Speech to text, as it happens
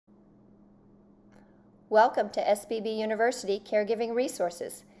Welcome to SBB University Caregiving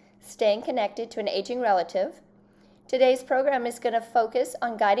Resources, Staying Connected to an Aging Relative. Today's program is going to focus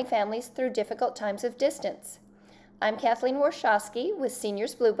on guiding families through difficult times of distance. I'm Kathleen Warshawski with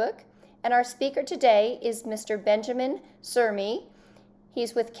Seniors Blue Book, and our speaker today is Mr. Benjamin Surmi.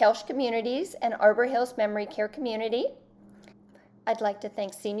 He's with Koelsch Communities and Arbor Hills Memory Care Community. I'd like to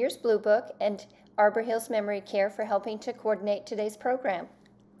thank Seniors Blue Book and Arbor Hills Memory Care for helping to coordinate today's program.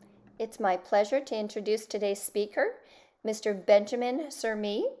 It's my pleasure to introduce today's speaker, Mr. Benjamin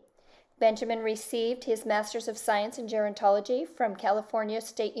Surmi. Benjamin received his Master's of Science in Gerontology from California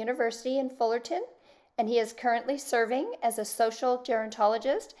State University in Fullerton, and he is currently serving as a social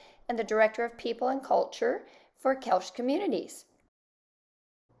gerontologist and the Director of People and Culture for Koelsch Communities.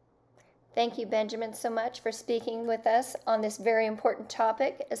 Thank you, Benjamin, so much for speaking with us on this very important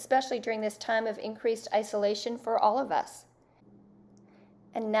topic, especially during this time of increased isolation for all of us.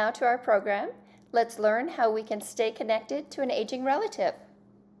 And now to our program. Let's learn how we can stay connected to an aging relative.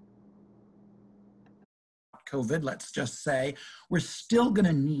 COVID, let's just say, we're still going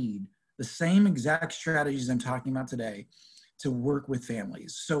to need the same exact strategies I'm talking about today to work with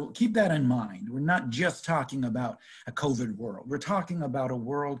families. So keep that in mind. We're not just talking about a COVID world. We're talking about a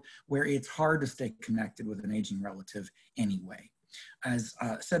world where it's hard to stay connected with an aging relative anyway. As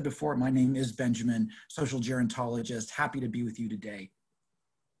said before, my name is Benjamin, social gerontologist. Happy to be with you today.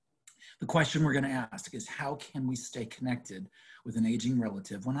 The question we're going to ask is, how can we stay connected with an aging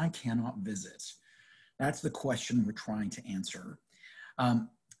relative when I cannot visit? That's the question we're trying to answer.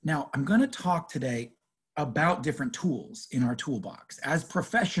 Now, I'm going to talk today about different tools in our toolbox. As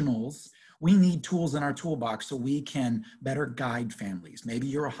professionals, we need tools in our toolbox so we can better guide families. Maybe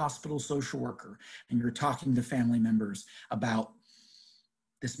you're a hospital social worker and you're talking to family members about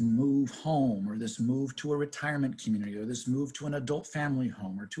this move home, or this move to a retirement community, or this move to an adult family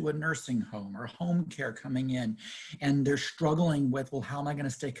home, or to a nursing home, or home care coming in, and they're struggling with, well, how am I going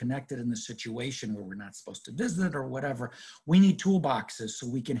to stay connected in this situation where we're not supposed to visit or whatever? We need toolboxes so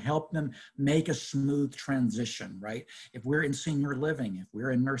we can help them make a smooth transition, right? If we're in senior living, if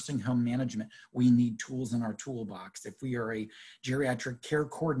we're in nursing home management, we need tools in our toolbox. If we are a geriatric care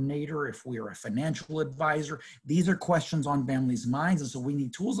coordinator, if we are a financial advisor, these are questions on families' minds, and so we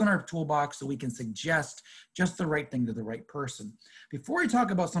need tools in our toolbox so we can suggest just the right thing to the right person. Before I talk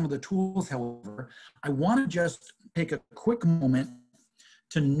about some of the tools, however, I want to just take a quick moment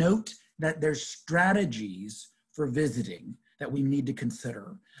to note that there's strategies for visiting that we need to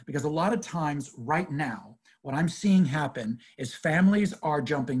consider. Because a lot of times right now, what I'm seeing happen is families are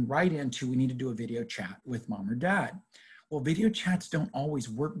jumping right into, we need to do a video chat with mom or dad. Well, video chats don't always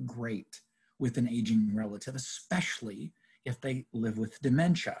work great with an aging relative, especially if they live with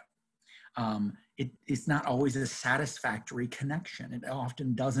dementia. It's not always a satisfactory connection. It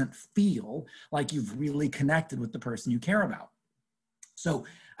often doesn't feel like you've really connected with the person you care about. So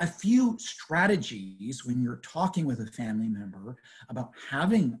a few strategies when you're talking with a family member about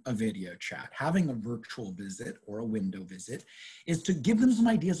having a video chat, having a virtual visit or a window visit, is to give them some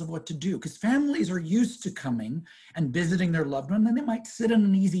ideas of what to do. Because families are used to coming and visiting their loved one, and they might sit in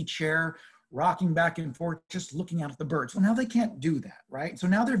an easy chair, rocking back and forth, just looking out at the birds. Well, now they can't do that, right? So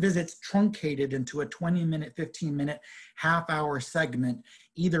now their visit's truncated into a 20-minute, 15-minute, half-hour segment,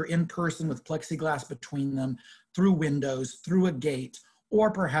 either in person with plexiglass between them, through windows, through a gate, or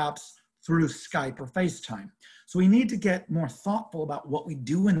perhaps through Skype or FaceTime. So we need to get more thoughtful about what we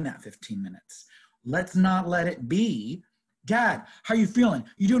do in that 15 minutes. Let's not let it be, Dad, how are you feeling?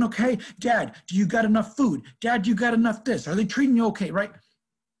 You doing okay? Dad, do you got enough food? Dad, you got enough this? Are they treating you okay, right?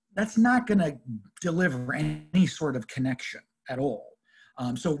 That's not going to deliver any sort of connection at all.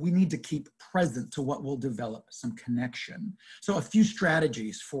 So we need to keep present to what will develop some connection. So a few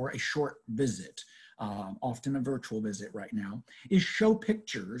strategies for a short visit, often a virtual visit right now, is show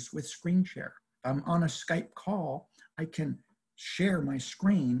pictures with screen share. If I'm on a Skype call, I can share my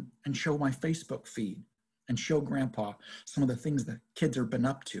screen and show my Facebook feed and show grandpa some of the things that kids have been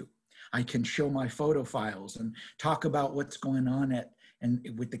up to. I can show my photo files and talk about what's going on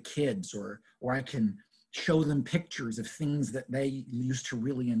with the kids, or I can show them pictures of things that they used to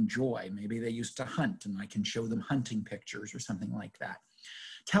really enjoy. Maybe they used to hunt, and I can show them hunting pictures or something like that.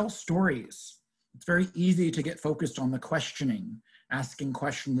 Tell stories. It's very easy to get focused on the questioning, asking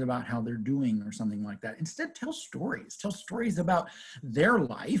questions about how they're doing or something like that. Instead, tell stories. Tell stories about their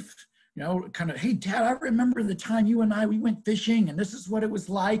life. You know, kind of, hey, Dad, I remember the time you and we went fishing, and this is what it was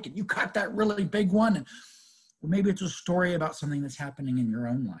like, and you caught that really big one. And well, maybe it's a story about something that's happening in your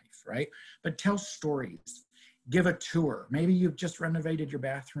own life, right? But tell stories. Give a tour. Maybe you've just renovated your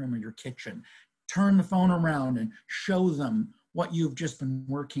bathroom or your kitchen. Turn the phone around and show them what you've just been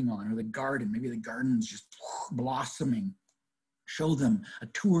working on, or the garden. Maybe the garden's just blossoming. Show them a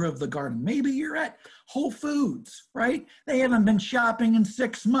tour of the garden. Maybe you're at Whole Foods, right? They haven't been shopping in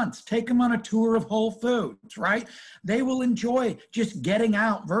 6 months. Take them on a tour of Whole Foods, right? They will enjoy just getting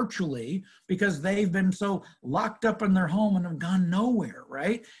out virtually because they've been so locked up in their home and have gone nowhere,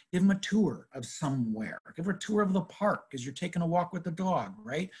 right? Give them a tour of somewhere. Give them a tour of the park as you're taking a walk with the dog,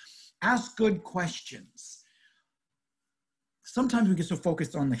 right? Ask good questions. Sometimes we get so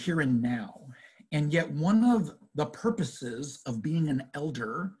focused on the here and now, and yet one of the purposes of being an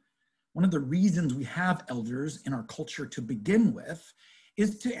elder, one of the reasons we have elders in our culture to begin with,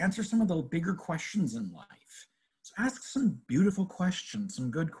 is to answer some of the bigger questions in life. So ask some beautiful questions, some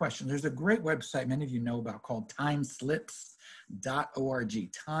good questions. There's a great website many of you know about called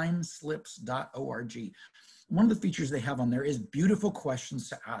timeslips.org, timeslips.org. One of the features they have on there is beautiful questions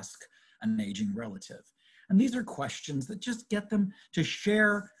to ask an aging relative. And these are questions that just get them to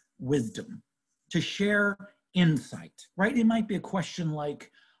share wisdom, to share insight, right? It might be a question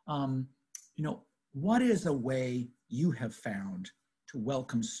like, what is a way you have found to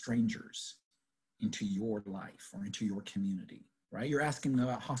welcome strangers into your life or into your community, right? You're asking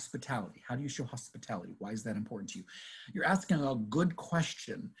about hospitality. How do you show hospitality? Why is that important to you? You're asking a good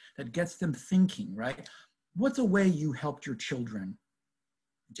question that gets them thinking, right? What's a way you helped your children,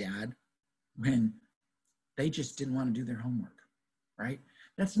 Dad, when they just didn't want to do their homework, right?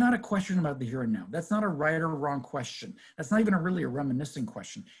 That's not a question about the here and now. That's not a right or wrong question. That's not even really a reminiscing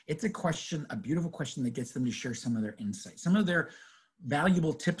question. It's a question, a beautiful question that gets them to share some of their insights, some of their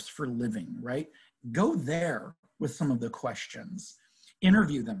valuable tips for living, right? Go there with some of the questions.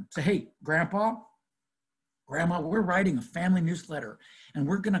 Interview them. Say, hey, Grandpa, Grandma, we're writing a family newsletter and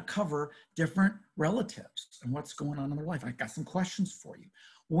we're going to cover different relatives and what's going on in their life. I got some questions for you.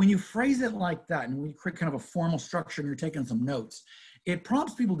 When you phrase it like that and when you create kind of a formal structure and you're taking some notes, it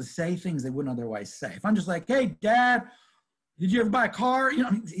prompts people to say things they wouldn't otherwise say. If I'm just like, hey, Dad, did you ever buy a car?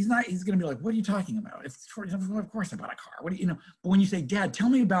 He's going to be like, what are you talking about? Of course I bought a car. What do you know? But when you say, Dad, tell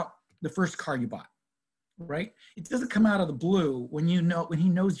me about the first car you bought, right? It doesn't come out of the blue when he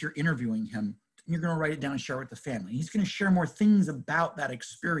knows you're interviewing him. You're going to write it down and share it with the family. He's going to share more things about that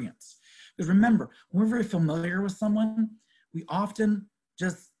experience. Because remember, when we're very familiar with someone, we often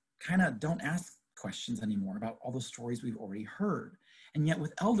just kind of don't ask questions anymore about all the stories we've already heard. And yet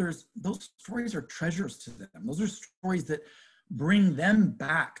with elders, those stories are treasures to them. Those are stories that bring them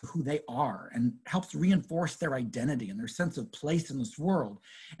back to who they are and helps reinforce their identity and their sense of place in this world.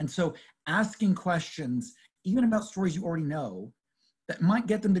 And so asking questions, even about stories you already know, that might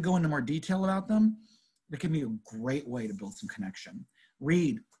get them to go into more detail about them, that can be a great way to build some connection.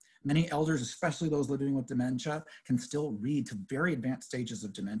 Read. Many elders, especially those living with dementia, can still read to very advanced stages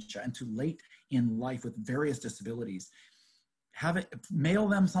of dementia and to late in life with various disabilities. Mail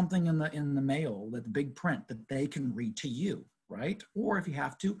them something in the mail, that the big print that they can read to you, right? Or if you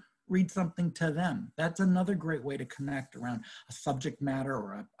have to, read something to them. That's another great way to connect around a subject matter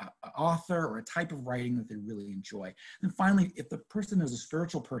or an author or a type of writing that they really enjoy. And finally, if the person is a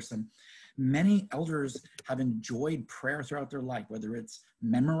spiritual person, many elders have enjoyed prayer throughout their life, whether it's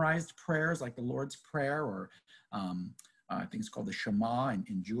memorized prayers like the Lord's Prayer or I think it's called the Shema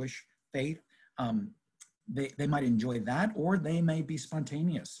in Jewish faith. They might enjoy that, or they may be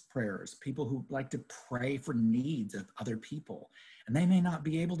spontaneous prayers, people who like to pray for needs of other people. And they may not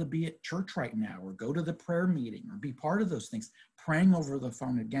be able to be at church right now or go to the prayer meeting or be part of those things. Praying over the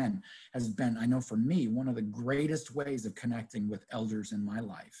phone, again, has been, I know for me, one of the greatest ways of connecting with elders in my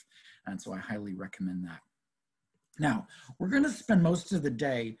life. And so I highly recommend that. Now, we're going to spend most of the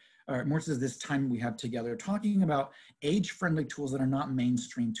day, or most of this time we have together, talking about age-friendly tools that are not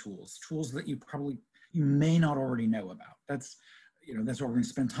mainstream tools that you may not already know about. That's what we're going to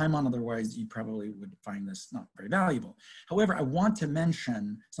spend time on. Otherwise, you probably would find this not very valuable. However, I want to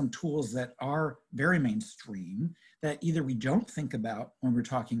mention some tools that are very mainstream that either we don't think about when we're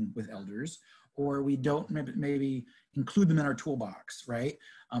talking with elders, or we don't maybe include them in our toolbox, right?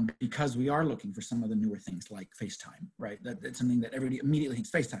 Because we are looking for some of the newer things like FaceTime, right? That's something that everybody immediately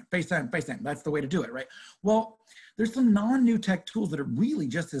thinks, FaceTime. That's the way to do it, right? Well, there's some non-new tech tools that are really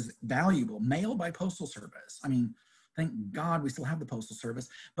just as valuable. Mail by postal service. I mean, thank God we still have the postal service,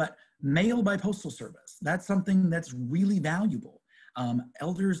 but mail by postal service, that's something that's really valuable.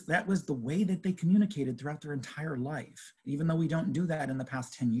 Elders, that was the way that they communicated throughout their entire life. Even though we don't do that in the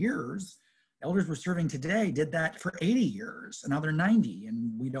past 10 years, elders we're serving today did that for 80 years, and now they're 90,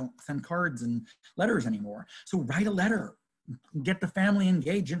 and we don't send cards and letters anymore. So write a letter, get the family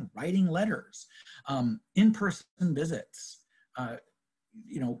engaged in writing letters, in-person visits.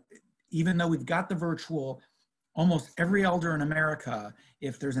 Even though we've got the virtual, almost every elder in America,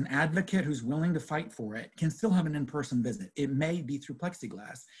 if there's an advocate who's willing to fight for it, can still have an in-person visit. It may be through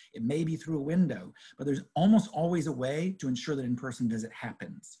plexiglass, it may be through a window, but there's almost always a way to ensure that in-person visit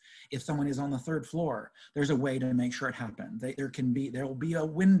happens. If someone is on the 3rd floor, there's a way to make sure it happens. There'll be a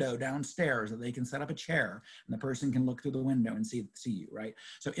window downstairs that they can set up a chair and the person can look through the window and see you, right?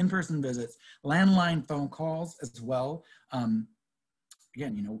 So in-person visits, landline phone calls as well.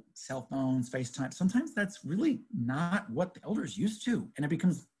 Again, you know, cell phones, FaceTime, sometimes that's really not what the elders used to, and it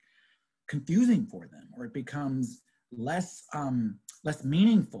becomes confusing for them, or it becomes less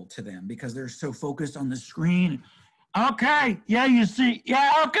meaningful to them because they're so focused on the screen. Okay, yeah, you see,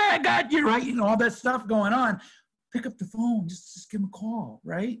 yeah, okay, I got you, right? You know, all that stuff going on. Pick up the phone, just give them a call,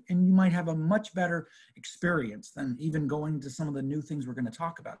 right? And you might have a much better experience than even going to some of the new things we're going to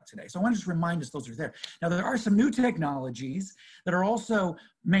talk about today. So I want to just remind us those are there. Now, there are some new technologies that are also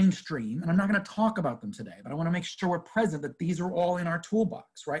mainstream, and I'm not going to talk about them today, but I want to make sure we're present that these are all in our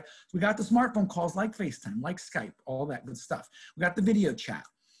toolbox, right? So we got the smartphone calls like FaceTime, like Skype, all that good stuff. We got the video chat.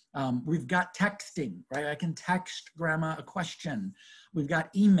 We've got texting, right? I can text grandma a question. We've got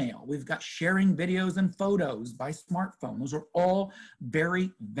email. We've got sharing videos and photos by smartphone. Those are all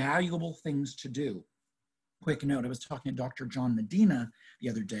very valuable things to do. Quick note, I was talking to Dr. John Medina the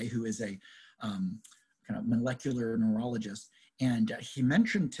other day, who is a kind of molecular neurologist, and he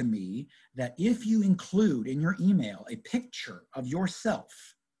mentioned to me that if you include in your email a picture of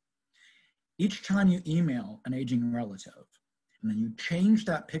yourself, each time you email an aging relative, and then you change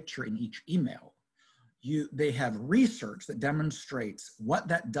that picture in each email, they have research that demonstrates what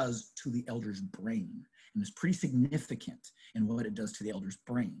that does to the elder's brain. And it's pretty significant in what it does to the elder's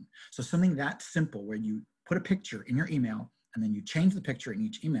brain. So something that simple where you put a picture in your email and then you change the picture in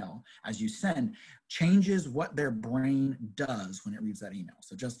each email as you send, changes what their brain does when it reads that email.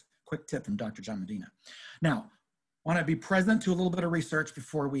 So just a quick tip from Dr. John Medina. Now, want to be present to a little bit of research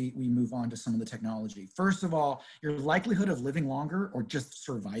before we move on to some of the technology. First of all, your likelihood of living longer or just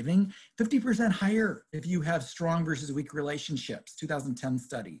surviving, 50% higher if you have strong versus weak relationships, 2010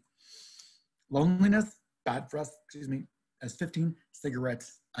 study. Loneliness, bad for us, as 15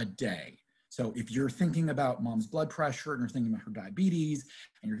 cigarettes a day. So if you're thinking about mom's blood pressure and you're thinking about her diabetes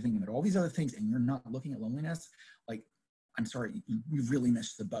and you're thinking about all these other things and you're not looking at loneliness, like, I'm sorry, you've really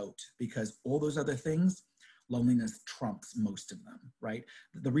missed the boat, because all those other things, loneliness trumps most of them, right?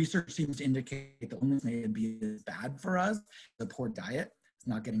 The research seems to indicate that loneliness may be as bad for us as a poor diet,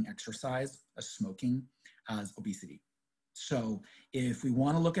 not getting exercise, as smoking, as obesity. So if we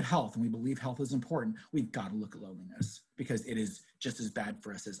want to look at health and we believe health is important, we've got to look at loneliness, because it is just as bad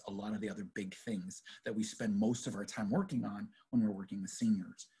for us as a lot of the other big things that we spend most of our time working on when we're working with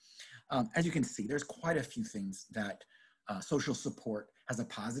seniors. As you can see, there's quite a few things that social support has a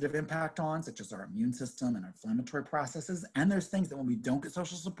positive impact on, such as our immune system and our inflammatory processes. And there's things that when we don't get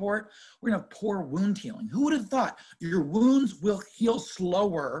social support, we're gonna have poor wound healing. Who would have thought your wounds will heal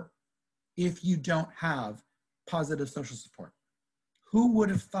slower if you don't have positive social support? Who would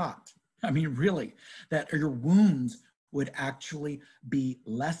have thought, I mean, really, that your wounds would actually be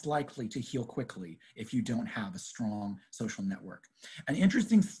less likely to heal quickly if you don't have a strong social network. An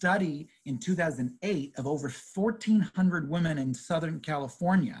interesting study in 2008 of over 1,400 women in Southern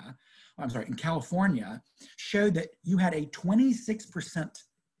California, in California, showed that you had a 26%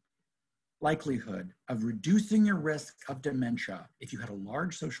 likelihood of reducing your risk of dementia if you had a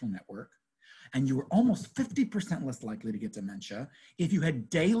large social network, and you were almost 50% less likely to get dementia if you had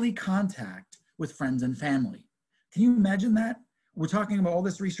daily contact with friends and family. Can you imagine that? We're talking about all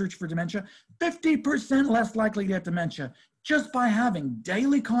this research for dementia, 50% less likely to get dementia just by having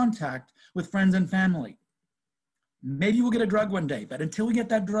daily contact with friends and family. Maybe we'll get a drug one day, but until we get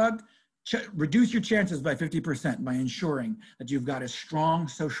that drug, reduce your chances by 50% by ensuring that you've got a strong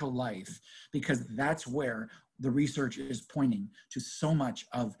social life, because that's where the research is pointing to so much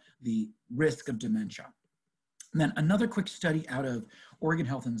of the risk of dementia. And then another quick study out of Oregon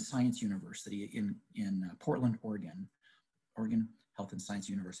Health and Science University in Portland, Oregon Health and Science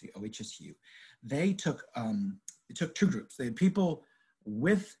University, OHSU. They took two groups. They had people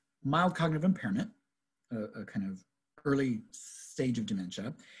with mild cognitive impairment, a kind of early stage of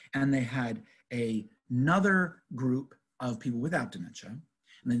dementia, and they had another group of people without dementia.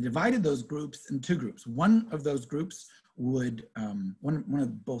 And they divided those groups in two groups. One of those groups would, one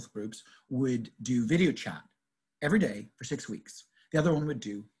of both groups would do video chat every day for 6 weeks. The other one would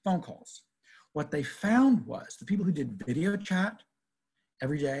do phone calls. What they found was the people who did video chat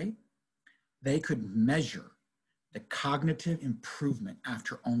every day, they could measure the cognitive improvement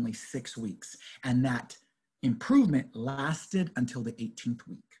after only 6 weeks. And that improvement lasted until the 18th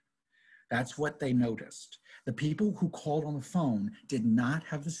week. That's what they noticed. The people who called on the phone did not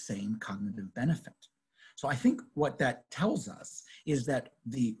have the same cognitive benefit. So I think what that tells us is that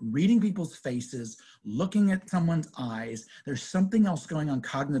the reading people's faces, looking at someone's eyes, there's something else going on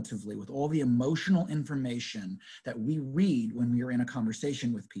cognitively with all the emotional information that we read when we are in a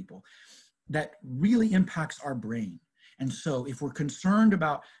conversation with people that really impacts our brain. And so if we're concerned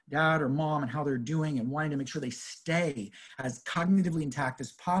about dad or mom and how they're doing and wanting to make sure they stay as cognitively intact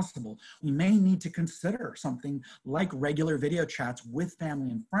as possible, we may need to consider something like regular video chats with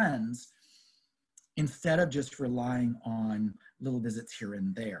family and friends instead of just relying on little visits here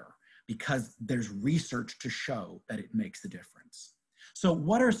and there, because there's research to show that it makes a difference. So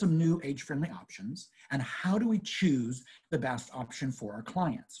what are some new age-friendly options, and how do we choose the best option for our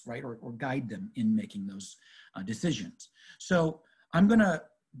clients, right? Or guide them in making those decisions. So I'm going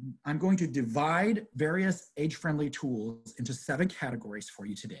to divide various age-friendly tools into 7 categories for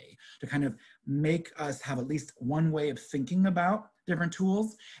you today to kind of make us have at least one way of thinking about different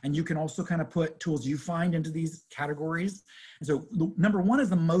tools. And you can also kind of put tools you find into these categories. And so number 1 is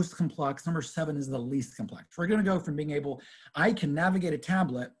the most complex. Number 7 is the least complex. We're going to go from being able, I can navigate a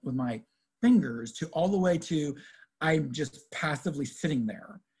tablet with my fingers, to all the way to I'm just passively sitting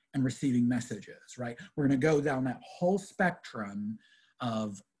there and receiving messages, right? We're going to go down that whole spectrum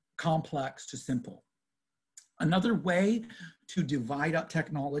of complex to simple. Another way to divide up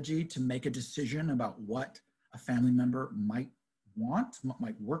technology to make a decision about what a family member might want, what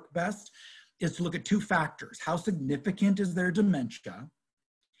might work best, is to look at 2 factors. How significant is their dementia,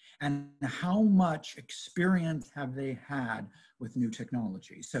 and how much experience have they had with new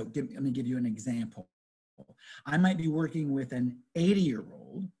technology? So let me give you an example. I might be working with an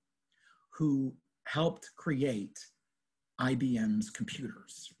 80-year-old who helped create IBM's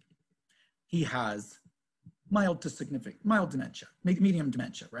computers. He has mild dementia, medium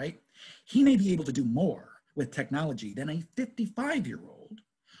dementia, right? He may be able to do more with technology than a 55-year-old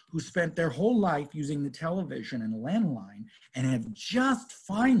who spent their whole life using the television and a landline and have just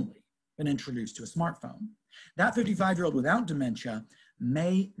finally been introduced to a smartphone. That 55-year-old without dementia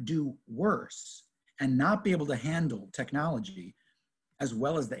may do worse and not be able to handle technology as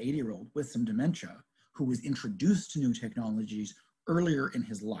well as the 80-year-old with some dementia who was introduced to new technologies earlier in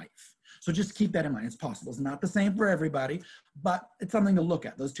his life. So just keep that in mind. It's possible. It's not the same for everybody, but it's something to look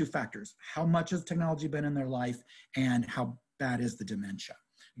at, those 2 factors. How much has technology been in their life, and how bad is the dementia?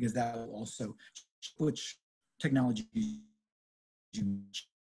 Because that will also which technology you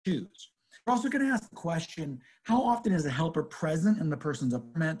choose. We're also going to ask the question, how often is a helper present in the person's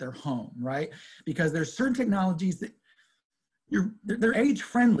apartment, their home, right? Because there's certain technologies that they're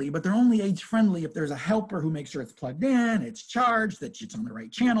age-friendly, but they're only age-friendly if there's a helper who makes sure it's plugged in, it's charged, that it's on the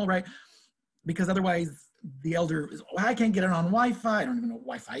right channel, right? Because otherwise, the elder is, oh, I can't get it on Wi-Fi, I don't even know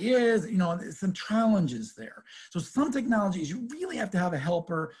what Wi-Fi is, you know, there's some challenges there. So some technologies, you really have to have a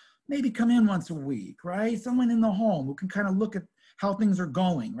helper maybe come in once a week, right? Someone in the home who can kind of look at how things are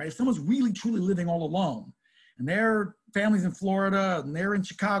going, right? If someone's really, truly living all alone, and their family's in Florida and they're in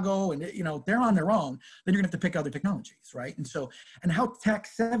Chicago and you know they're on their own, then you're gonna have to pick other technologies, right? And so, and how tech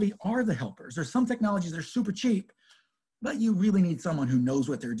savvy are the helpers? There's some technologies that are super cheap, but you really need someone who knows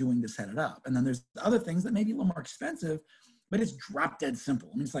what they're doing to set it up. And then there's other things that may be a little more expensive, but it's drop dead simple.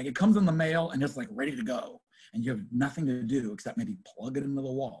 I mean, it's like it comes in the mail and it's like ready to go. And you have nothing to do except maybe plug it into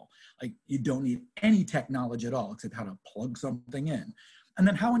the wall. Like you don't need any technology at all except how to plug something in. And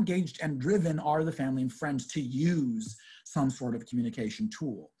then how engaged and driven are the family and friends to use some sort of communication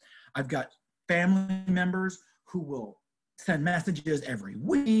tool? I've got family members who will send messages every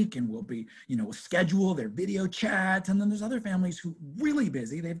week and will be, you know, schedule their video chats. And then there's other families who are really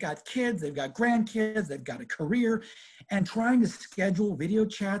busy. They've got kids, they've got grandkids, they've got a career, and trying to schedule video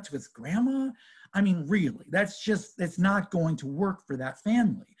chats with grandma, I mean, really, it's not going to work for that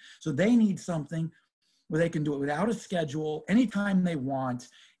family. So they need something where they can do it without a schedule, anytime they want.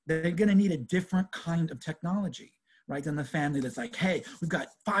 They're gonna need a different kind of technology, right? Than the family that's like, hey, we've got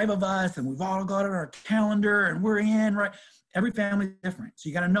 5 of us and we've all got it on our calendar and we're in, right? Every family is different. So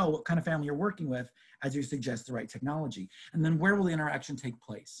you gotta know what kind of family you're working with as you suggest the right technology. And then where will the interaction take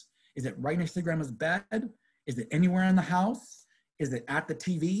place? Is it right next to grandma's bed? Is it anywhere in the house? Is it at the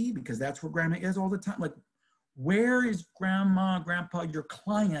TV? Because that's where grandma is all the time. Like, where is grandma, grandpa, your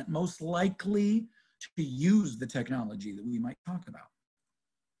client most likely to use the technology that we might talk about?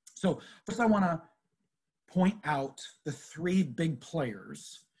 So first I want to point out the 3 big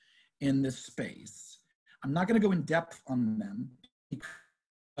players in this space. I'm not going to go in depth on them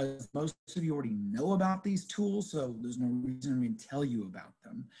because most of you already know about these tools, so there's no reason for me to tell you about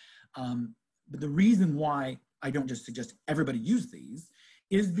them. But the reason why I don't just suggest everybody use these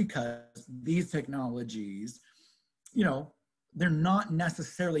is because these technologies, you know, they're not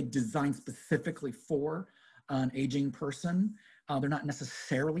necessarily designed specifically for an aging person. They're not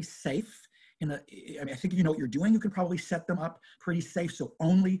necessarily safe. I mean, I think if you know what you're doing, you can probably set them up pretty safe. So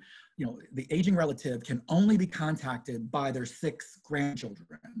only, you know, the aging relative can only be contacted by their 6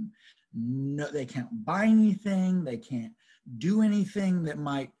 grandchildren. No, they can't buy anything. They can't do anything that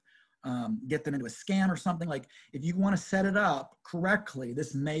might get them into a scan or something. Like, if you want to set it up correctly,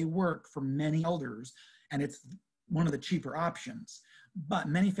 this may work for many elders, and it's one of the cheaper options. But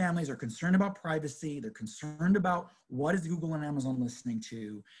many families are concerned about privacy. They're concerned about what is Google and Amazon listening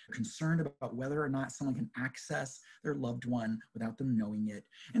to. They're concerned about whether or not someone can access their loved one without them knowing it.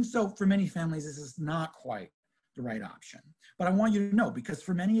 And so for many families, this is not quite the right option. But I want you to know, because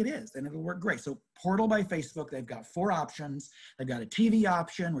for many it is, and it'll work great. So Portal by Facebook, they've got 4 options. They've got a TV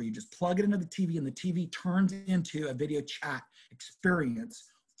option where you just plug it into the TV and the TV turns into a video chat experience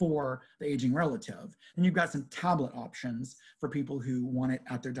for the aging relative. And you've got some tablet options for people who want it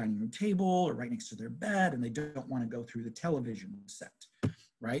at their dining room table or right next to their bed, and they don't want to go through the television set,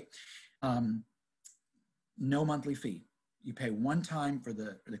 right? No monthly fee. You pay one time for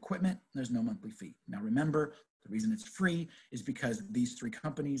the equipment, there's no monthly fee. Now remember, the reason it's free is because these 3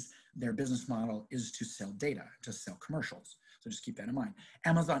 companies, their business model is to sell data, to sell commercials. So just keep that in mind.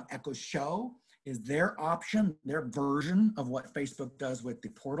 Amazon Echo Show is their option, their version of what Facebook does with the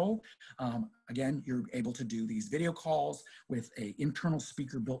Portal. Again, you're able to do these video calls with an internal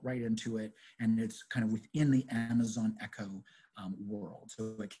speaker built right into it, and it's kind of within the Amazon Echo world.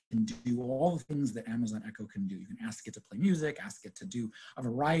 So it can do all the things that Amazon Echo can do. You can ask it to play music, ask it to do a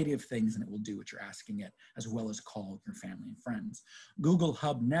variety of things, and it will do what you're asking it, as well as call your family and friends. Google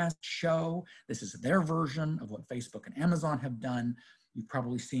Hub Nest Show, this is their version of what Facebook and Amazon have done. You've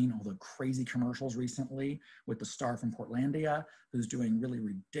probably seen all the crazy commercials recently with the star from Portlandia, who's doing really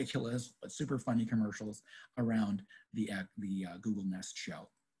ridiculous but super funny commercials around the Google Nest Show.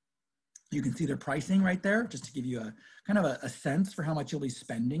 You can see their pricing right there, just to give you a kind of a sense for how much you'll be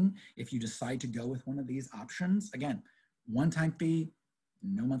spending if you decide to go with one of these options. Again, one-time fee,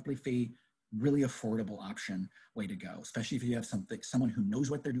 no monthly fee, really affordable option, way to go, especially if you have someone who knows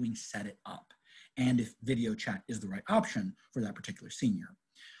what they're doing, set it up. And if video chat is the right option for that particular senior.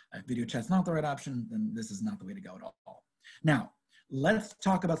 If video chat's not the right option, then this is not the way to go at all. Now, let's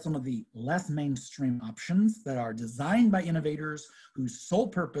talk about some of the less mainstream options that are designed by innovators whose sole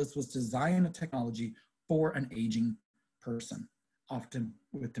purpose was to design a technology for an aging person, often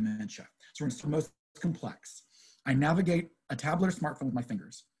with dementia. So we're going to start most complex. I navigate a tablet or smartphone with my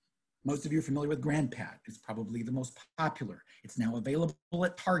fingers. Most of you are familiar with GrandPad. It's probably the most popular. It's now available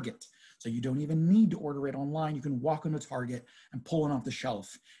at Target. So you don't even need to order it online. You can walk into Target and pull it off the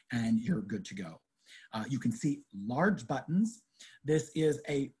shelf and you're good to go. You can see large buttons. This is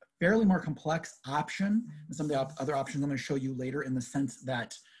a fairly more complex option than some of the other options I'm going to show you later, in the sense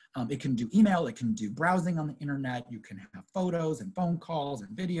that it can do email, it can do browsing on the internet, you can have photos and phone calls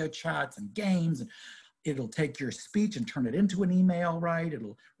and video chats and games. And it'll take your speech and turn it into an email, right?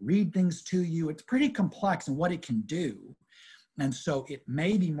 It'll read things to you. It's pretty complex in what it can do. And so it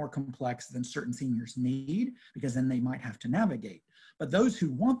may be more complex than certain seniors need, because then they might have to navigate. But those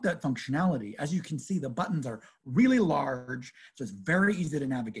who want that functionality, as you can see, the buttons are really large, so it's very easy to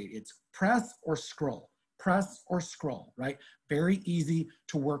navigate. It's press or scroll, right? Very easy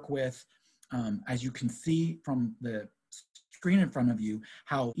to work with. As you can see from the screen in front of you,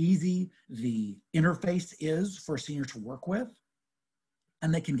 how easy the interface is for a senior to work with,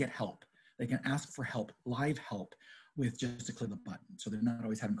 and they can get help. They can ask for help, live help, with just a click of a button. So they're not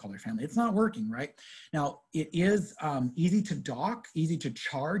always having to call their family. It's not working, right? Now, it is easy to dock, easy to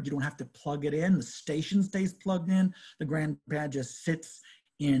charge. You don't have to plug it in. The station stays plugged in. The GrandPad just sits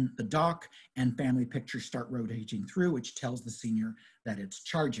in the dock, and family pictures start rotating through, which tells the senior that it's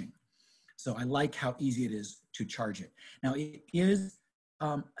charging. So I like how easy it is to charge it. Now, it is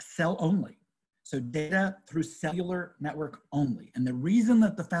cell only. So data through cellular network only. And the reason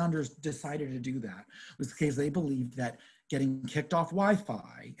that the founders decided to do that was because they believed that getting kicked off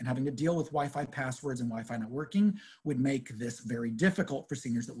Wi-Fi and having to deal with Wi-Fi passwords and Wi-Fi not working would make this very difficult for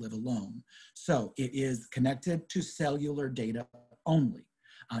seniors that live alone. So it is connected to cellular data only.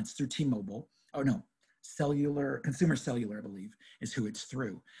 It's through T-Mobile. Oh no, cellular, consumer cellular, I believe, is who it's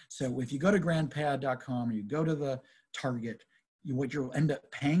through. So if you go to grandpad.com or you go to the Target, what you'll end up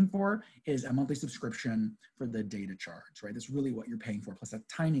paying for is a monthly subscription for the data charge, right? That's really what you're paying for, plus a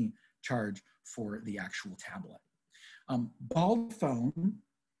tiny charge for the actual tablet. Bald phone,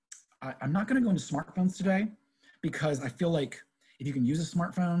 I'm not gonna go into smartphones today, because I feel like if you can use a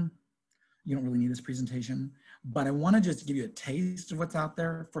smartphone, you don't really need this presentation. But I want to just give you a taste of what's out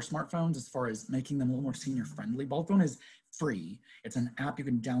there for smartphones as far as making them a little more senior friendly. Ballphone is free. It's an app you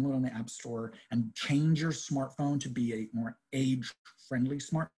can download on the App Store and change your smartphone to be a more age-friendly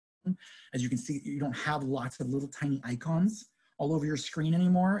smartphone. As you can see, you don't have lots of little tiny icons all over your screen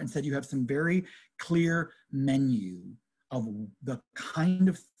anymore. Instead, you have some very clear menu of the kind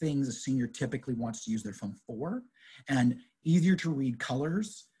of things a senior typically wants to use their phone for, and easier to read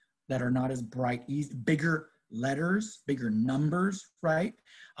colors that are not as bright, bigger letters, bigger numbers, right?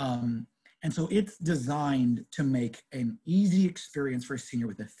 And so it's designed to make an easy experience for a senior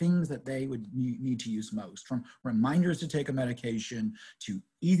with the things that they would need to use most, from reminders to take a medication to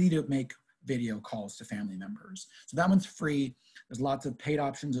easy to make video calls to family members. So that one's free. There's lots of paid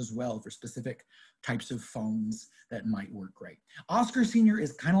options as well for specific types of phones that might work great. Oscar Senior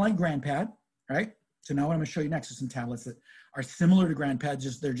is kind of like GrandPad, right? So now what I'm going to show you next are some tablets that are similar to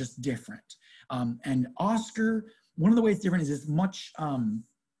GrandPad, they're just different. And Oscar, one of the ways it's different is it's much,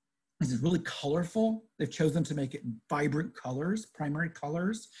 this is really colorful. They've chosen to make it vibrant colors, primary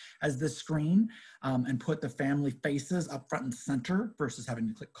colors as the screen, and put the family faces up front and center versus having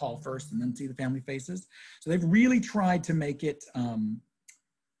to click call first and then see the family faces. So they've really tried to make it,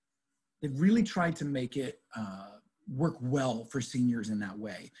 work well for seniors in that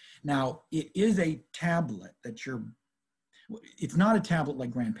way. Now, it is a tablet that it's not a tablet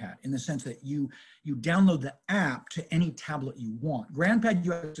like GrandPad in the sense that you download the app to any tablet you want. GrandPad,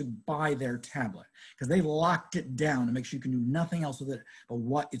 you have to buy their tablet because they've locked it down to make sure you can do nothing else with it but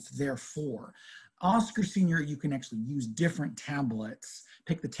what it's there for. Oscar Senior, you can actually use different tablets,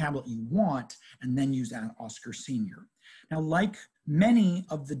 pick the tablet you want, and then use Oscar Senior. Now, like many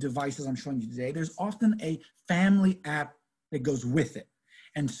of the devices I'm showing you today, there's often a family app that goes with it.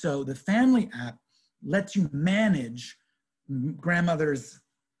 And so the family app lets you manage grandmother's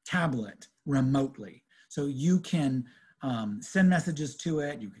tablet remotely. So you can send messages to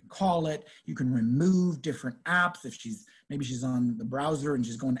it, you can call it, you can remove different apps if maybe she's on the browser and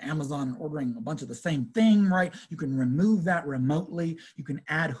she's going to Amazon and ordering a bunch of the same thing, right? You can remove that remotely. You can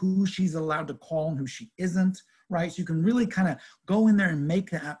add who she's allowed to call and who she isn't, right? So you can really kind of go in there and make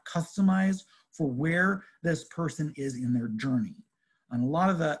the app customized for where this person is in their journey. And a lot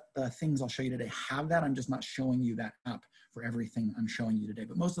of the things I'll show you today have that. I'm just not showing you that app for everything I'm showing you today,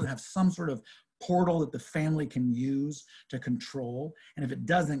 but most of them have some sort of portal that the family can use to control. And if it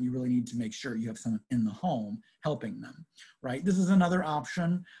doesn't, you really need to make sure you have someone in the home helping them, right? This is another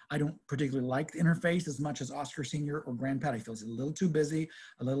option. I don't particularly like the interface as much as Oscar Senior or GrandPad. I feel it's a little too busy,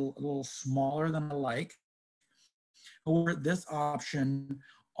 a little smaller than I like. Or this option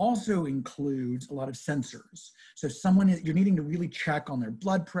also includes a lot of sensors. So if you're needing to really check on their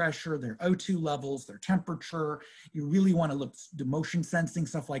blood pressure, their O2 levels, their temperature, you really want to look at motion sensing,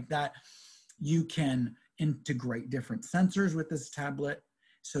 stuff like that. You can integrate different sensors with this tablet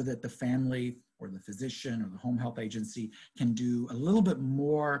so that the family or the physician or the home health agency can do a little bit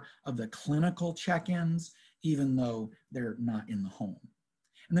more of the clinical check-ins, even though they're not in the home.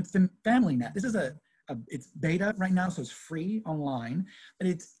 And then FamilyNet, this is it's beta right now, so it's free online, but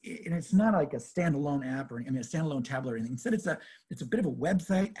it's not like a standalone app or a standalone tablet or anything. Instead, it's a bit of a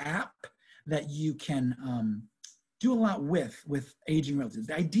website app that you can do a lot with aging relatives.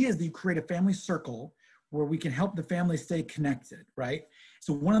 The idea is that you create a family circle where we can help the family stay connected, right?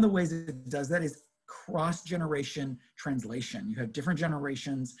 So one of the ways it does that is cross-generation translation. You have different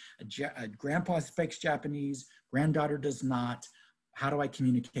generations. A grandpa speaks Japanese, granddaughter does not. How do I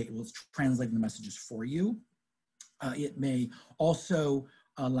communicate? Well, it's translating the messages for you. It may also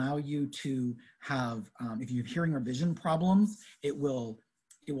allow you to have, if you have hearing or vision problems, it will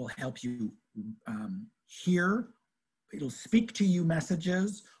help you hear. It'll speak to you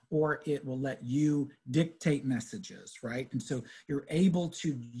messages, or it will let you dictate messages, right? And so you're able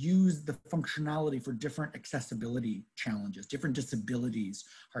to use the functionality for different accessibility challenges, different disabilities,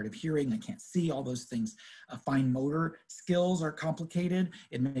 hard of hearing, I can't see, all those things. Fine motor skills are complicated.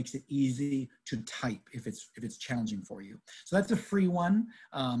 It makes it easy to type if it's challenging for you. So that's a free one.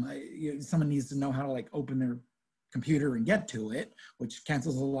 Someone needs to know how to open their computer and get to it, which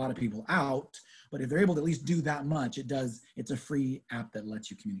cancels a lot of people out. But if they're able to at least do that much, it's a free app that lets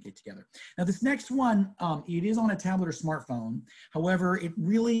you communicate together. Now this next one, it is on a tablet or smartphone. However,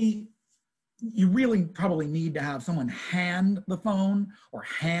 you really probably need to have someone hand the phone or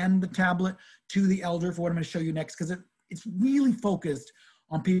hand the tablet to the elder for what I'm going to show you next, because it's really focused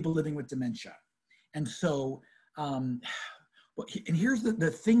on people living with dementia. And so, and here's the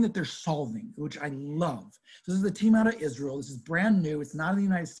thing that they're solving, which I love. This is the team out of Israel. This is brand new. It's not in the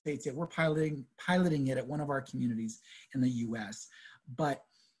United States yet. We're piloting it at one of our communities in the US. But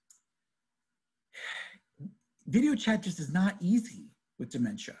video chat just is not easy with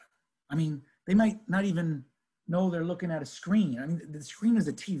dementia. I mean, they might not even know they're looking at a screen. I mean, the screen is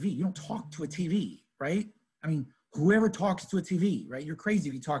a TV. You don't talk to a TV, right? I mean, whoever talks to a TV, right? You're crazy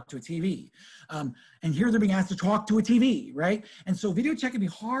if you talk to a TV. And here they're being asked to talk to a TV, right? And so video chat can be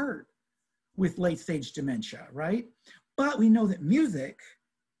hard with late stage dementia, right? But we know that music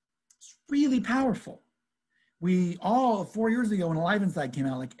is really powerful. We all, 4 years ago when Alive Inside came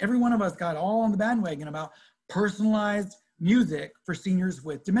out, like every one of us got all on the bandwagon about personalized music for seniors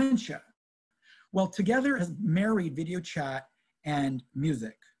with dementia. Well, Together has married video chat and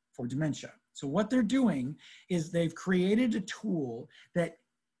music for dementia. So what they're doing is they've created a tool that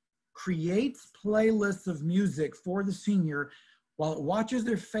creates playlists of music for the senior while it watches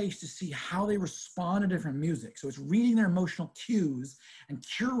their face to see how they respond to different music. So it's reading their emotional cues and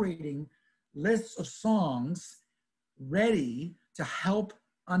curating lists of songs ready to help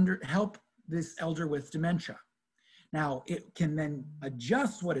this elder with dementia. Now, it can then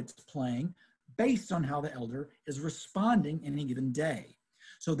adjust what it's playing based on how the elder is responding in any given day.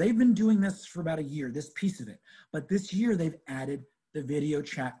 So they've been doing this for about a year, this piece of it. But this year, they've added the video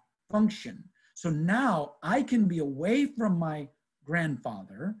chat function. So now I can be away from my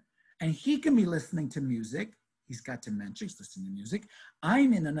grandfather, and he can be listening to music. He's got dementia, he's listening to music.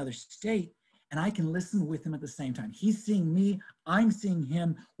 I'm in another state, and I can listen with him at the same time. He's seeing me, I'm seeing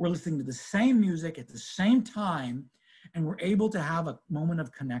him. We're listening to the same music at the same time, and we're able to have a moment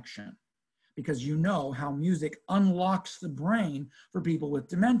of connection, because you know how music unlocks the brain for people with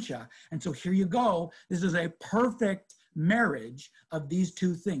dementia. And so here you go. This is a perfect marriage of these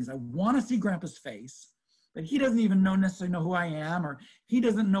two things. I want to see Grandpa's face, but he doesn't even necessarily know who I am, or he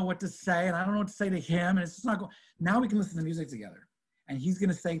doesn't know what to say, and I don't know what to say to him, and it's just not going. Now we can listen to music together, and he's going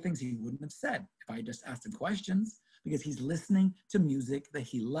to say things he wouldn't have said if I just asked him questions, because he's listening to music that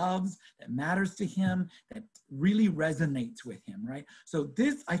he loves, that matters to him, that really resonates with him, right? So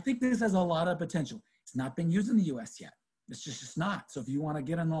I think this has a lot of potential. It's not been used in the US yet. It's just not. So if you want to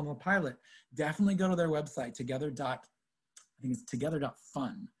get in on the pilot, definitely go to their website,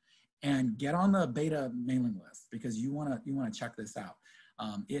 together.fun, and get on the beta mailing list, because you want to check this out.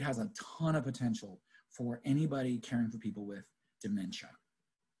 It has a ton of potential for anybody caring for people with dementia.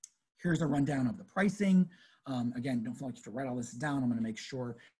 Here's a rundown of the pricing. Again, don't feel like you have to write all this down. I'm going to make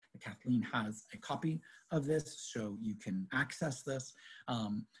sure that Kathleen has a copy of this so you can access this.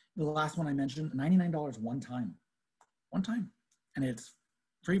 The last one I mentioned, $99 one time, and it's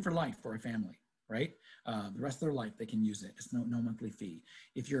free for life for a family, right? The rest of their life they can use it. It's no monthly fee.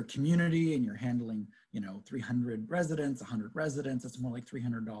 If you're a community and you're handling, 300 residents, 100 residents, it's more like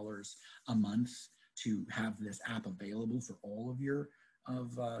 $300 a month to have this app available for all of your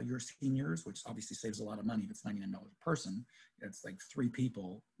seniors, which obviously saves a lot of money. If it's $99 a person, it's like 3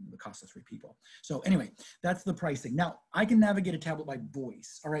 people, the cost of 3 people. So anyway, that's the pricing. Now, I can navigate a tablet by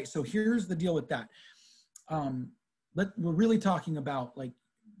voice. All right, so here's the deal with that. We're really talking about like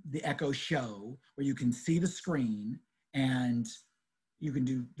the Echo Show, where you can see the screen and you can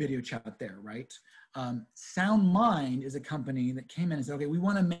do video chat there, right? SoundMind is a company that came in and said, okay, we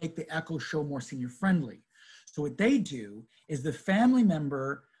want to make the Echo Show more senior friendly. So what they do is the family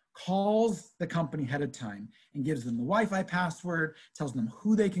member calls the company ahead of time and gives them the Wi-Fi password, tells them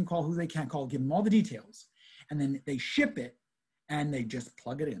who they can call, who they can't call, give them all the details. And then they ship it and they just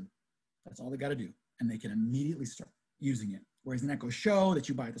plug it in. That's all they got to do. And they can immediately start using it. Whereas an Echo Show that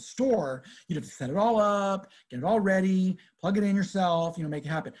you buy at the store, you'd have to set it all up, get it all ready, plug it in yourself, make it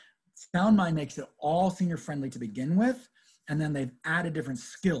happen. SoundMind makes it all senior friendly to begin with. And then they've added different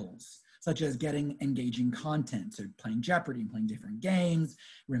skills, such as getting engaging content, so playing Jeopardy and playing different games,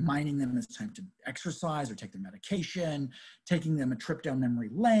 reminding them it's time to exercise or take their medication, taking them a trip down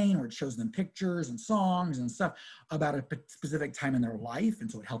memory lane where it shows them pictures and songs and stuff about a specific time in their life. And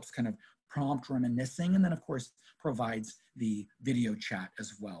so it helps kind of prompt reminiscing, and then of course provides the video chat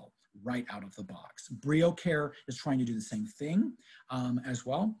as well, right out of the box. Brio Care is trying to do the same thing as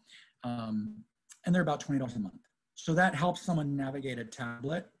well. And they're about $20 a month. So that helps someone navigate a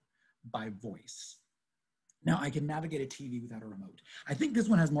tablet by voice. Now I can navigate a TV without a remote. I think this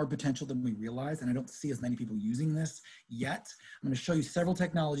one has more potential than we realize, and I don't see as many people using this yet. I'm going to show you several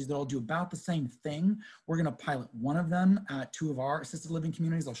technologies that all do about the same thing. We're going to pilot one of them at 2 of our assisted living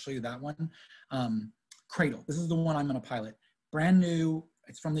communities. I'll show you that one. Cradle, this is the one I'm going to pilot. Brand new,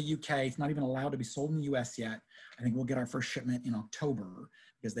 it's from the UK. It's not even allowed to be sold in the US yet. I think we'll get our first shipment in October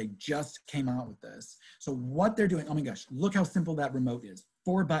because they just came out with this. So what they're doing, oh my gosh, look how simple that remote is.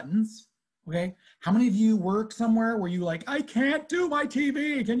 4 buttons. Okay, how many of you work somewhere where you like, I can't do my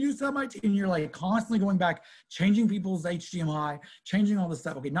TV, can you sell my TV? And you're like constantly going back, changing people's HDMI, changing all this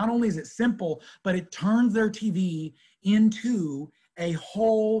stuff. Okay, not only is it simple, but it turns their TV into a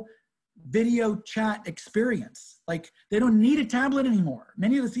whole video chat experience. Like, they don't need a tablet anymore.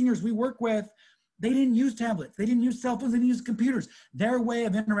 Many of the seniors we work with, they didn't use tablets, they didn't use cell phones, they didn't use computers. Their way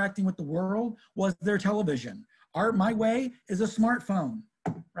of interacting with the world was their television. My way is a smartphone,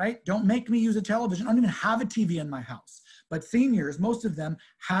 right? Don't make me use a television. I don't even have a TV in my house. But seniors, most of them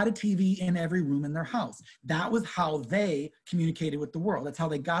had a TV in every room in their house. That was how they communicated with the world. That's how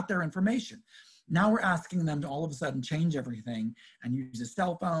they got their information. Now we're asking them to all of a sudden change everything and use a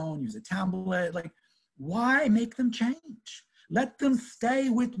cell phone, use a tablet. Like, why make them change? Let them stay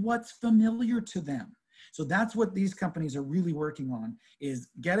with what's familiar to them. So that's what these companies are really working on, is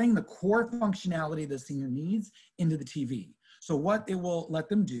getting the core functionality the senior needs into the TV. So what it will let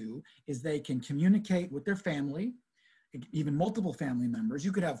them do is they can communicate with their family, even multiple family members.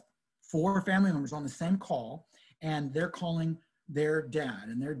 You could have 4 family members on the same call, and they're calling their dad,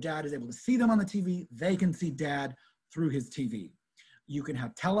 and their dad is able to see them on the TV. They can see dad through his TV. You can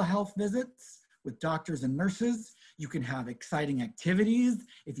have telehealth visits with doctors and nurses. You can have exciting activities.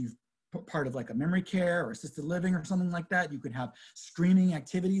 If you've part of like a memory care or assisted living or something like that, you could have streaming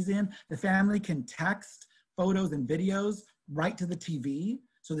activities in. The family can text photos and videos right to the TV.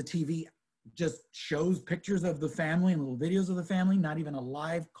 So the TV just shows pictures of the family and little videos of the family, not even a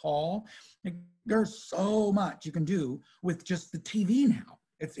live call. Like, there's so much you can do with just the TV now.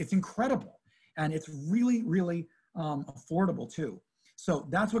 It's incredible. And it's really, really affordable too. So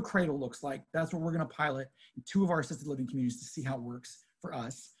that's what Cradle looks like. That's what we're gonna pilot in 2 of our assisted living communities to see how it works for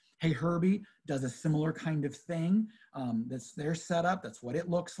us. Hey Herbie does a similar kind of thing. That's their setup. That's what it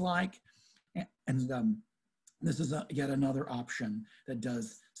looks like. And this is yet another option that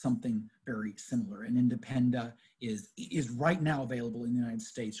does something very similar. And Independa is right now available in the United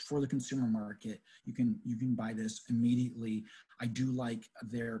States for the consumer market. You can buy this immediately. I do like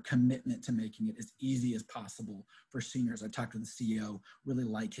their commitment to making it as easy as possible for seniors. I talked to the CEO, really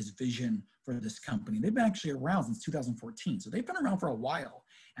like his vision for this company. They've been actually around since 2014. So they've been around for a while.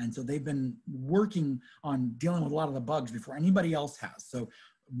 And so they've been working on dealing with a lot of the bugs before anybody else has. So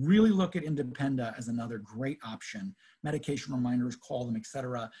really look at Independa as another great option. Medication reminders, call them,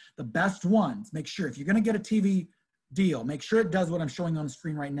 etc. The best ones, make sure if you're going to get a TV deal, make sure it does what I'm showing on the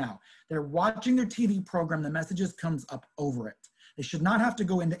screen right now. They're watching their TV program, the messages comes up over it. They should not have to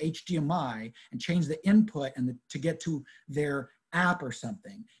go into HDMI and change the input and to get to their app or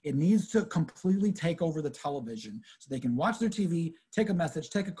something. It needs to completely take over the television so they can watch their TV, take a message,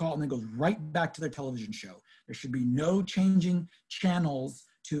 take a call, and then goes right back to their television show. There should be no changing channels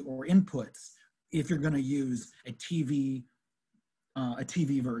or inputs if you're going to use a TV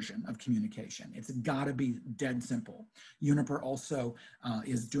version of communication. It's got to be dead simple. Uniper also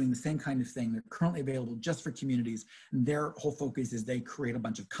is doing the same kind of thing. They're currently available just for communities. And their whole focus is they create a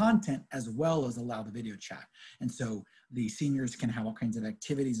bunch of content as well as allow the video chat. And so the seniors can have all kinds of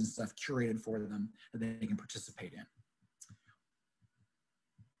activities and stuff curated for them that they can participate in.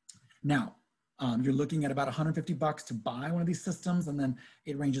 Now, you're looking at about $150 to buy one of these systems, and then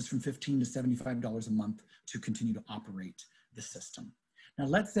it ranges from $15 to $75 a month to continue to operate the system. Now,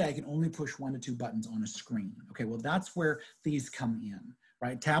 let's say I can only push 1 to 2 buttons on a screen. Okay, well, that's where these come in,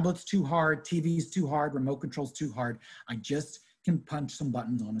 right? Tablet's too hard, TV's too hard, remote control's too hard. I just can punch some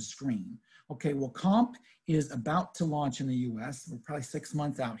buttons on a screen. Okay, well, Comp is about to launch in the US. We're probably 6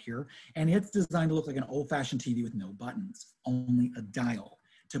 months out here, and it's designed to look like an old-fashioned TV with no buttons, only a dial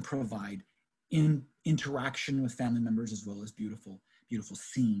to provide interaction with family members as well as beautiful, beautiful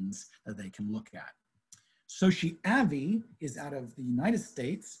scenes that they can look at. Soshi Avi is out of the United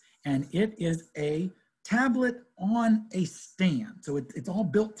States, and it is a tablet on a stand. So it's all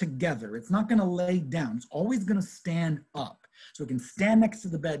built together. It's not gonna lay down. It's always gonna stand up. So it can stand next to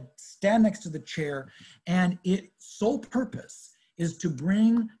the bed, stand next to the chair, and its sole purpose is to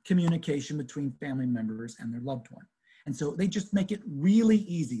bring communication between family members and their loved one. And so they just make it really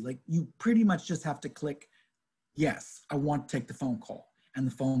easy. Like, you pretty much just have to click, yes, I want to take the phone call, and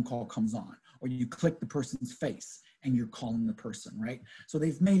the phone call comes on. Or you click the person's face and you're calling the person, right? So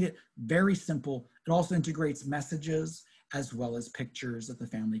they've made it very simple. It also integrates messages as well as pictures that the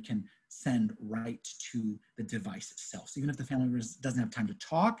family can send right to the device itself. So even if the family doesn't have time to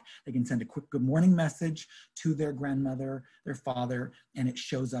talk, they can send a quick good morning message to their grandmother, their father, and it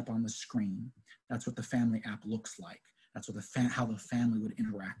shows up on the screen. That's what the family app looks like. That's what how the family would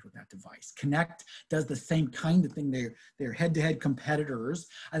interact with that device. Connect does the same kind of thing. They're head-to-head competitors.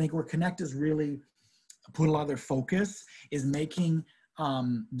 I think where Connect is really put a lot of their focus is making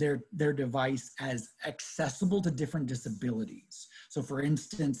their device as accessible to different disabilities. So for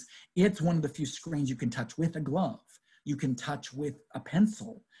instance, it's one of the few screens you can touch with a glove. You can touch with a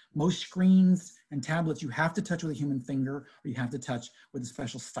pencil. Most screens and tablets, you have to touch with a human finger or you have to touch with a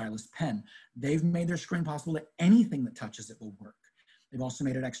special stylus pen. They've made their screen possible that anything that touches it will work. They've also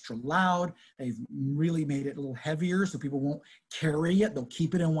made it extra loud. They've really made it a little heavier so people won't carry it. They'll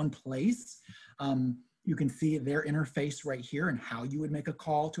keep it in one place. You can see their interface right here and how you would make a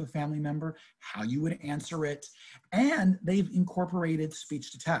call to a family member, how you would answer it. And they've incorporated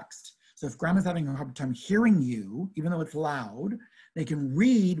speech to text. So if grandma's having a hard time hearing you, even though it's loud, they can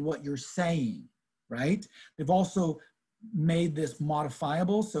read what you're saying, right? They've also made this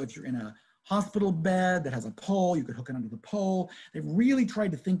modifiable. So if you're in a hospital bed that has a pole, you could hook it onto the pole. They've really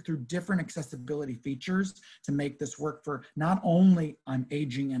tried to think through different accessibility features to make this work for not only I'm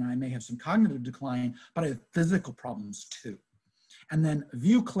aging and I may have some cognitive decline, but I have physical problems too. And then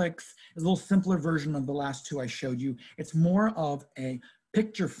ViewClicks is a little simpler version of the last two I showed you. It's more of a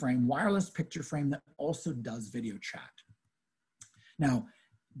picture frame, wireless picture frame that also does video chat. Now,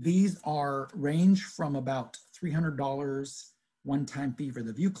 these range from about $300 one-time fee for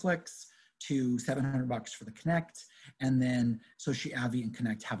the ViewClicks to $700 for the Connect. And then Soci Avi and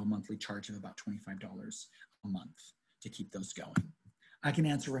Connect have a monthly charge of about $25 a month to keep those going. I can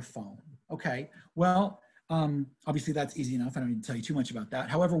answer a phone. Okay, well, obviously that's easy enough. I don't need to tell you too much about that.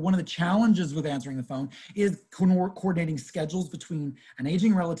 However, one of the challenges with answering the phone is coordinating schedules between an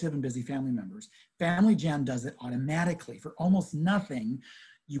aging relative and busy family members. Family Jam does it automatically for almost nothing.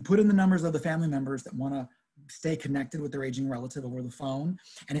 You put in the numbers of the family members that want to stay connected with their aging relative over the phone,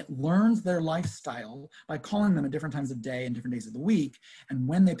 and it learns their lifestyle by calling them at different times of day and different days of the week. And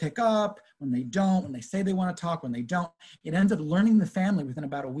when they pick up, when they don't, when they say they want to talk, when they don't, it ends up learning the family within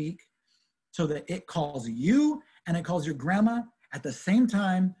about a week so that it calls you and it calls your grandma at the same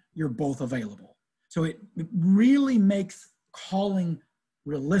time you're both available. So it really makes calling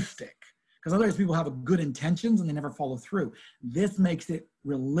realistic, because otherwise people have good intentions and they never follow through. This makes it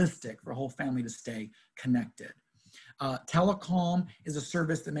realistic for a whole family to stay connected. Telecom is a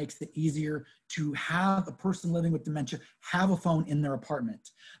service that makes it easier to have a person living with dementia have a phone in their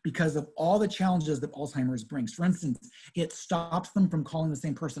apartment because of all the challenges that Alzheimer's brings. For instance, it stops them from calling the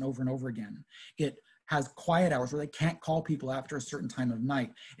same person over and over again. It has quiet hours where they can't call people after a certain time of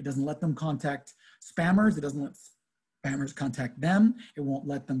night. It doesn't let them contact spammers. It doesn't let spammers contact them. It won't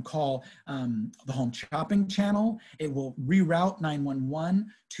let them call the home shopping channel. It will reroute 911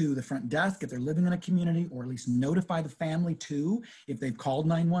 to the front desk if they're living in a community, or at least notify the family too if they've called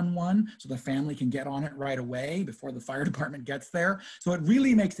 911 so the family can get on it right away before the fire department gets there. So it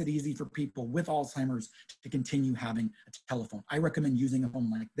really makes it easy for people with Alzheimer's to continue having a telephone. I recommend using a phone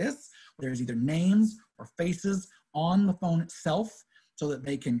like this, where there's either names or faces on the phone itself, so that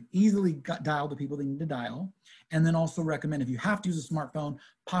they can easily dial the people they need to dial. And then also recommend, if you have to use a smartphone,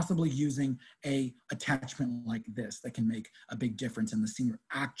 possibly using a attachment like this that can make a big difference in the senior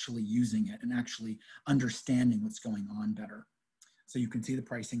actually using it and actually understanding what's going on better. So you can see the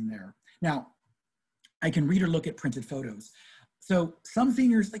pricing there. Now, I can read or look at printed photos. So some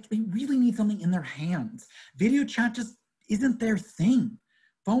seniors, they really need something in their hands. Video chat just isn't their thing.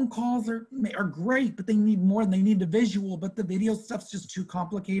 Phone calls are great, but they need more. They need the visual, but the video stuff's just too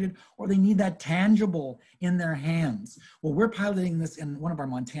complicated, or they need that tangible in their hands. Well, we're piloting this in one of our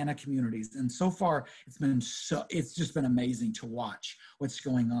Montana communities, and so far it's just been amazing to watch what's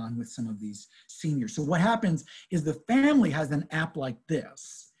going on with some of these seniors. So what happens is the family has an app like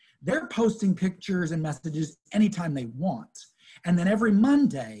this. They're posting pictures and messages anytime they want. And then every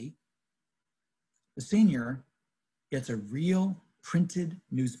Monday, the senior gets a real printed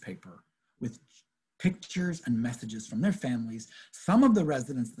newspaper with pictures and messages from their families. Some of the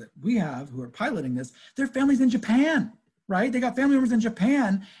residents that we have who are piloting this, their families in Japan, right? They got family members in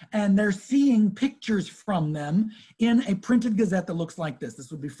Japan and they're seeing pictures from them in a printed gazette that looks like this. This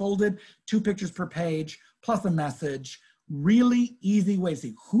would be folded, 2 pictures per page, plus a message. Really easy way to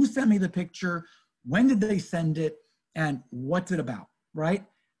see who sent me the picture, when did they send it, and what's it about, right?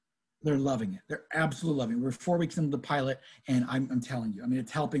 They're loving it. They're absolutely loving it. We're 4 weeks into the pilot, and I'm telling you, I mean,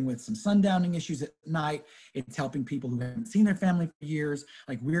 it's helping with some sundowning issues at night. It's helping people who haven't seen their family for years.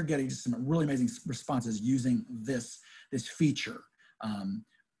 Like, we're getting just some really amazing responses using this feature.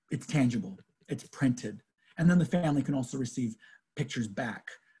 It's tangible, it's printed. And then the family can also receive pictures back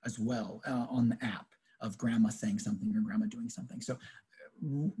as well on the app of grandma saying something or grandma doing something. So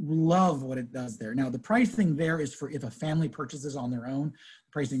love what it does there. Now, the pricing there is for if a family purchases on their own.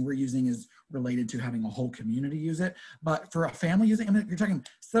 The pricing we're using is related to having a whole community use it. But for a family using, I mean, you're talking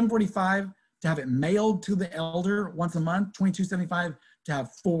 $745 to have it mailed to the elder once a month, $22.75 to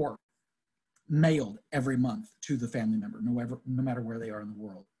have 4 mailed every month to the family member, no matter where they are in the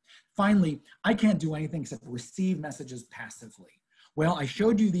world. Finally, I can't do anything except receive messages passively. Well, I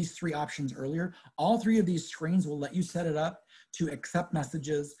showed you these 3 options earlier. All 3 of these screens will let you set it up to accept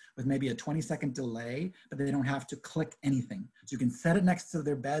messages with maybe a 20-second delay, but they don't have to click anything. So you can set it next to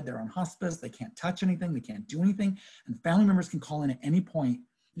their bed. They're on hospice. They can't touch anything. They can't do anything. And family members can call in at any point.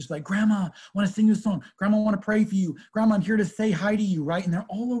 Just like, Grandma, I want to sing you a song. Grandma, I want to pray for you. Grandma, I'm here to say hi to you, right? And they're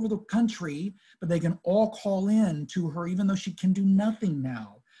all over the country, but they can all call in to her, even though she can do nothing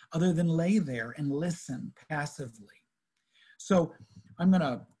now other than lay there and listen passively. So I'm going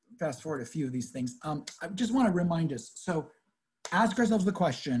to fast forward a few of these things. I just want to remind us. So ask ourselves the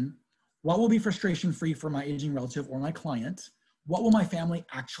question, what will be frustration-free for my aging relative or my client? What will my family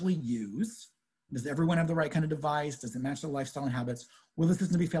actually use? Does everyone have the right kind of device? Does it match their lifestyle and habits? Will the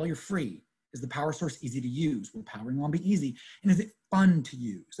system be failure-free? Is the power source easy to use? Will powering on be easy? And is it fun to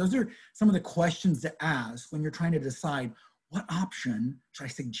use? Those are some of the questions to ask when you're trying to decide what option should I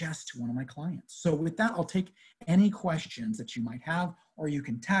suggest to one of my clients. So with that, I'll take any questions that you might have, or you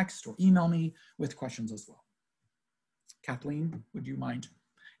can text or email me with questions as well. Kathleen, would you mind?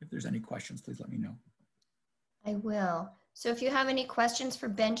 If there's any questions, please let me know. I will. So if you have any questions for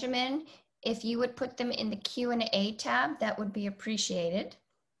Benjamin, if you would put them in the Q&A tab, that would be appreciated.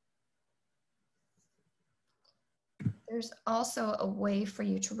 There's also a way for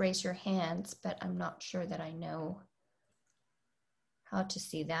you to raise your hands, but I'm not sure that I know how to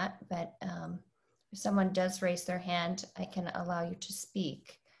see that. But if someone does raise their hand, I can allow you to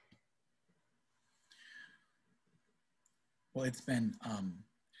speak. Well, it's been,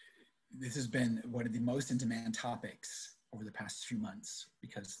 this has been one of the most in-demand topics over the past few months,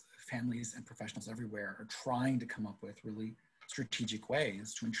 because families and professionals everywhere are trying to come up with really strategic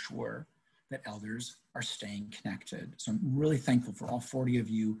ways to ensure that elders are staying connected. So I'm really thankful for all 40 of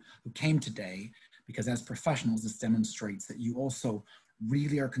you who came today, because as professionals, this demonstrates that you also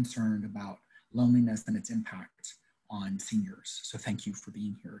really are concerned about loneliness and its impact on seniors. So thank you for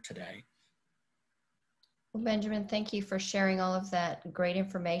being here today. Well, Benjamin, thank you for sharing all of that great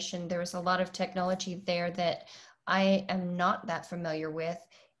information. There was a lot of technology there that I am not that familiar with.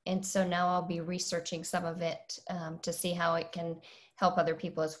 And so now I'll be researching some of it to see how it can help other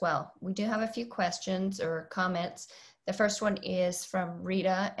people as well. We do have a few questions or comments. The first one is from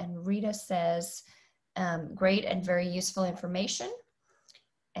Rita, and Rita says, great and very useful information.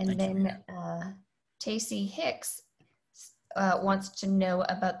 And then Tacey Hicks wants to know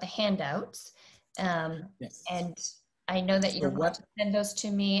about the handouts. Yes. And I know that you're going to send those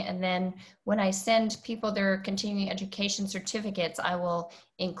to me, and then when I send people their continuing education certificates, I will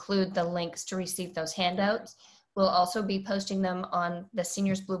include the links to receive those handouts. We'll also be posting them on the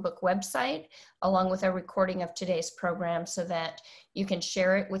Seniors Blue Book website, along with a recording of today's program, so that you can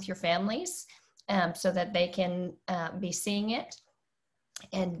share it with your families, so that they can be seeing it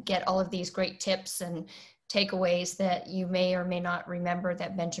and get all of these great tips and takeaways that you may or may not remember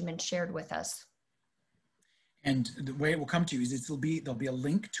that Benjamin shared with us. And the way it will come to you is there'll be a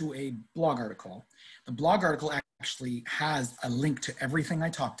link to a blog article. The blog article actually has a link to everything I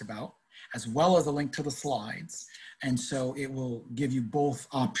talked about, as well as a link to the slides. And so it will give you both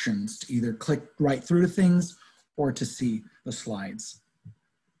options to either click right through to things or to see the slides.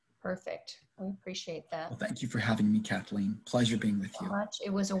 Perfect. I appreciate that. Well, thank you for having me, Kathleen. Pleasure being with you. So much.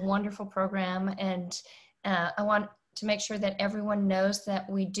 It was a wonderful program, and I want to make sure that everyone knows that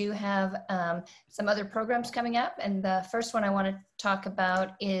we do have some other programs coming up. And the first one I want to talk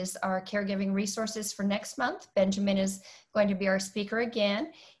about is our caregiving resources for next month. Benjamin is going to be our speaker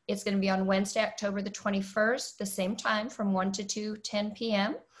again. It's going to be on Wednesday, October the 21st, the same time from 1 to 2:10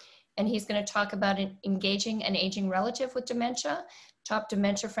 p.m. And he's going to talk about engaging an aging relative with dementia, top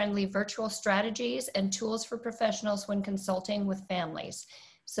dementia-friendly virtual strategies and tools for professionals when consulting with families.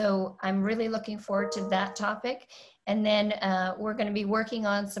 So I'm really looking forward to that topic. And then we're going to be working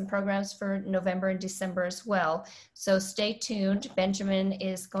on some programs for November and December as well. So stay tuned. Benjamin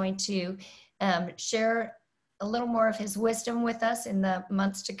is going to share a little more of his wisdom with us in the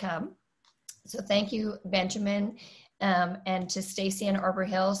months to come. So thank you, Benjamin, and to Stacy and Arbor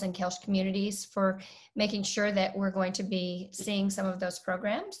Hills and Koelsch Communities for making sure that we're going to be seeing some of those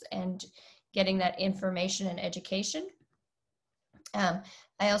programs and getting that information and education.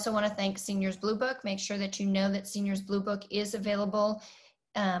 I also want to thank Seniors Blue Book. Make sure that you know that Seniors Blue Book is available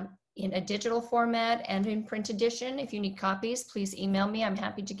in a digital format and in print edition. If you need copies, please email me. I'm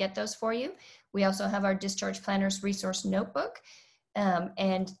happy to get those for you. We also have our Discharge Planners Resource Notebook,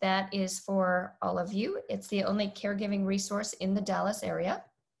 and that is for all of you. It's the only caregiving resource in the Dallas area.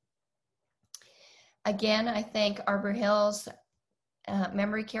 Again, I thank Arbor Hills,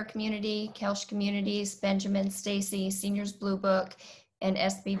 Memory Care Community, Koelsch Communities, Benjamin, Stacy, Seniors Blue Book, and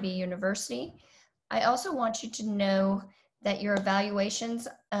SBB University. I also want you to know that your evaluations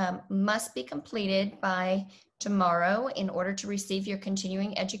must be completed by tomorrow in order to receive your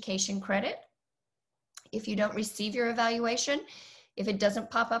continuing education credit. If you don't receive your evaluation, if it doesn't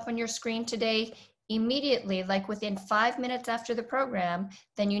pop up on your screen today, immediately, like within 5 minutes after the program,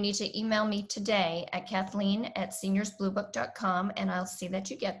 then you need to email me today at Kathleen@seniorsbluebook.com, and I'll see that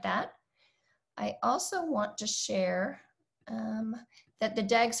you get that. I also want to share that the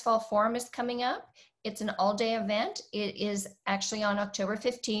DAGS Fall Forum is coming up. It's an all-day event. It is actually on October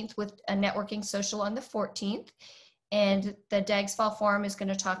 15th with a networking social on the 14th. And the DAGS Fall Forum is going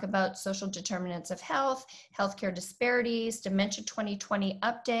to talk about social determinants of health, healthcare disparities, Dementia 2020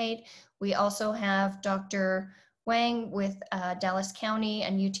 update. We also have Dr. Wang with Dallas County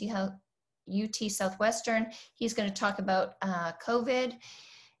and UT Southwestern. He's going to talk about COVID.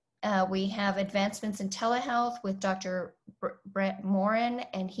 We have advancements in telehealth with Dr. Brett Morin,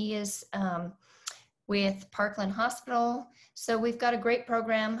 and he is with Parkland Hospital. So we've got a great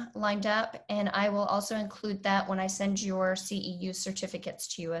program lined up, and I will also include that when I send your CEU certificates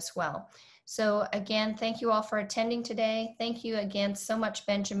to you as well. So again, thank you all for attending today. Thank you again so much,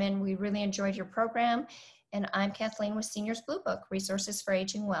 Benjamin. We really enjoyed your program. And I'm Kathleen with Seniors Blue Book, Resources for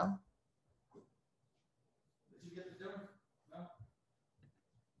Aging Well.